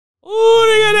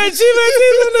that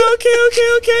G-Mac on there.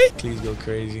 Okay. Please go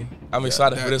crazy. I'm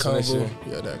excited for this one this year.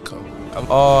 Yeah, that combo.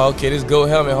 Oh, okay, this goat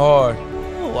helmet hard.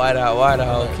 Wide out,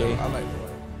 okay. I like the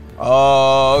white.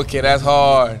 Oh, okay, that's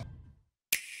hard.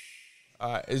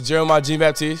 All right, it's Jeremiah Jean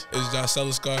Baptiste. It's Josh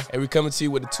Scar. And we coming to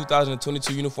you with the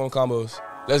 2022 uniform combos.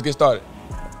 Let's get started.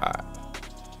 All right.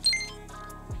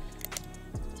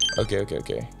 Okay.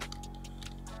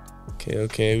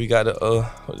 We got the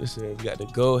what this is? We got the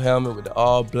gold helmet with the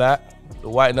all black, the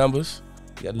white numbers.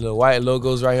 We got the little white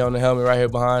logos right here on the helmet, right here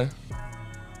behind.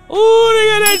 Ooh, they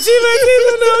got that Jean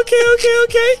Baptiste on there.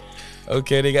 Okay.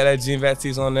 Okay, they got that Jean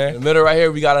Baptiste on there. In the middle right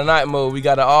here, we got a night mode. We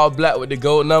got an all black with the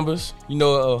gold numbers. You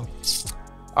know,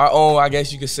 our own, I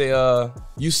guess you could say,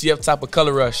 UCF type of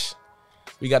color rush.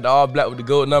 We got the all black with the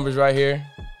gold numbers right here.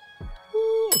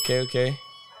 Ooh, okay.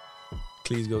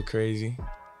 Please go crazy.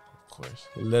 Of course.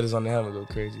 The letters on the helmet go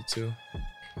crazy too.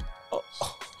 Oh.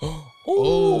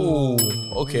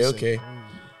 Okay.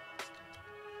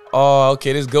 Oh,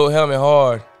 okay, this gold helmet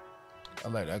hard. I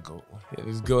like that goat. Yeah,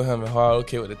 this gold helmet hard.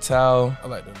 Okay, with the towel. I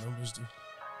like the numbers too.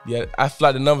 Yeah, I feel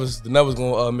like the numbers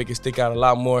gonna make it stick out a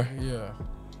lot more. Yeah.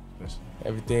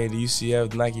 Everything, the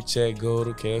UCF, Nike check, gold.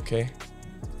 Okay.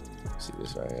 See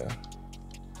this right here.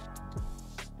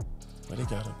 But they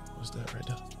got what's that right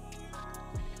there?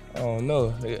 I don't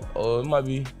know. It might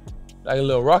be like a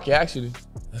little rocket actually.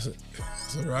 That's a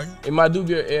rocket? It might do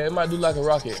like a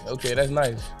rocket. Okay, that's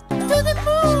nice.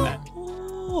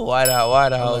 Ooh, wide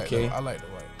out. Okay. I like the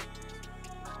white.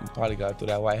 You probably got to throw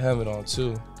that white helmet on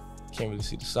too. Can't really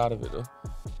see the side of it though.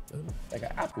 Like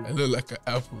an apple. It look like an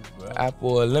apple, bro.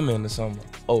 Apple or lemon or something.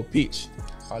 Oh, peach.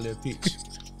 Probably a peach.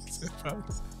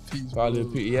 Probably a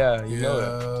peach. Yeah, you know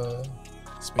that.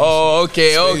 Oh,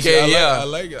 okay, yeah. I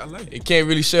like it. It can't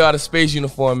really show out a space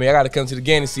uniform, man. I got to come to the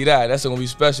game to see that. That's gonna be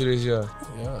special this year.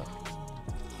 Yeah.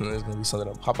 There's gonna be something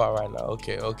that'll pop out right now.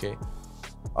 Okay.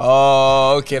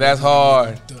 Oh, okay, that's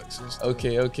hard.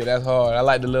 Okay, that's hard. I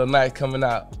like the little knife coming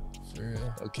out. For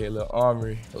real. Okay, little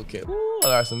armory. Okay. Ooh,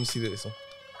 all right, so let me see this one.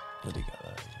 What they got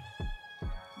right here?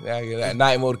 Yeah, I get that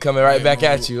night mode coming right back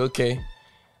at you. Okay.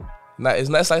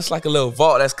 It's like a little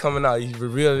vault that's coming out. You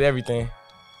revealed everything.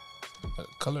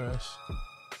 Color rush.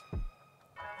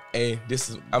 Hey,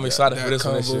 I'm excited for this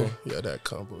one this year. Yeah, that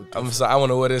combo. I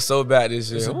want to wear this so bad this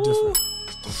year. It's different.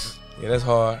 Yeah, that's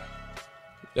hard.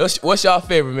 What's y'all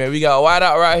favorite, man? We got white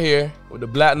out right here with the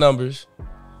black numbers.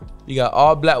 You got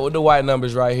all black with the white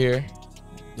numbers right here.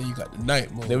 Then you got the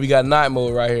night mode. Then we got night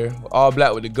mode right here. All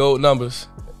black with the gold numbers.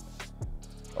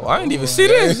 Oh, I didn't even see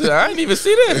this. You gotta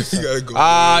go.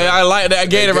 I like that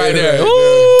Gator right there.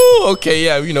 Ooh, okay,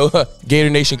 yeah, you know, Gator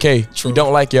Nation K. We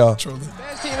don't like y'all. Best team in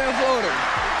Florida.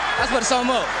 That's what it's all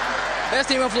about. Best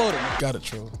team in Florida. Got it,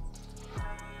 troll.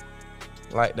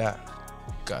 Like that.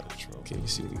 Got it, troll. Okay, let me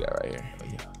see what we got right here. Oh,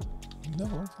 yeah. You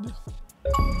never opened this.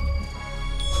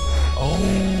 Oh.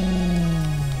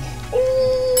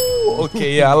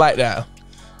 Okay, yeah, I like that.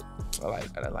 I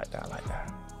like that.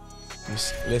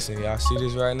 Listen, y'all see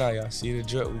this right now. Y'all see the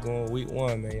drip. We going week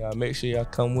 1, man. Y'all make sure y'all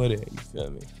come with it. You feel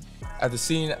me? After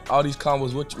seeing all these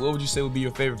combos, what would you say would be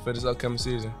your favorite for this upcoming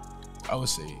season? I would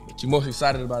say what you most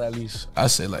excited about at least? I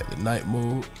say like the night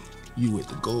mode. You with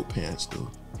the gold pants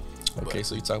though. Okay, but,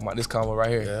 so you talking about this combo right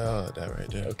here? Yeah, that right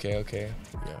there. Okay.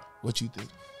 Yeah. What you think?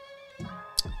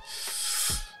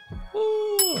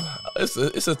 Ooh,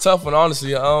 it's a tough one,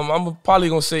 honestly. I'm probably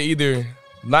gonna say either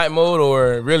night mode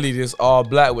or really just all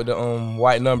black with the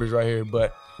white numbers right here.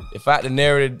 But if I had to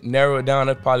narrow it down,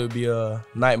 it'd probably be a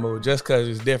night mode just cause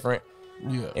it's different.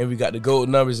 Yeah. And we got the gold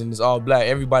numbers and it's all black.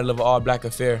 Everybody love an all black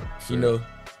affair. Sure. You know.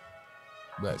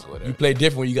 Black, whatever. You play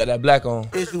different when you got that black on.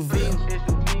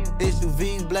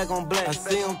 SUVs, black on black. I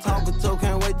see them talking, so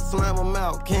can't wait to slam them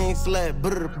out. King slap,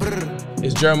 brr.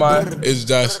 It's Jeremiah. It's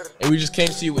Josh. And we just came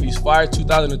to you with these fire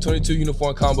 2022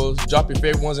 uniform combos. Drop your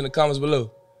favorite ones in the comments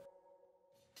below.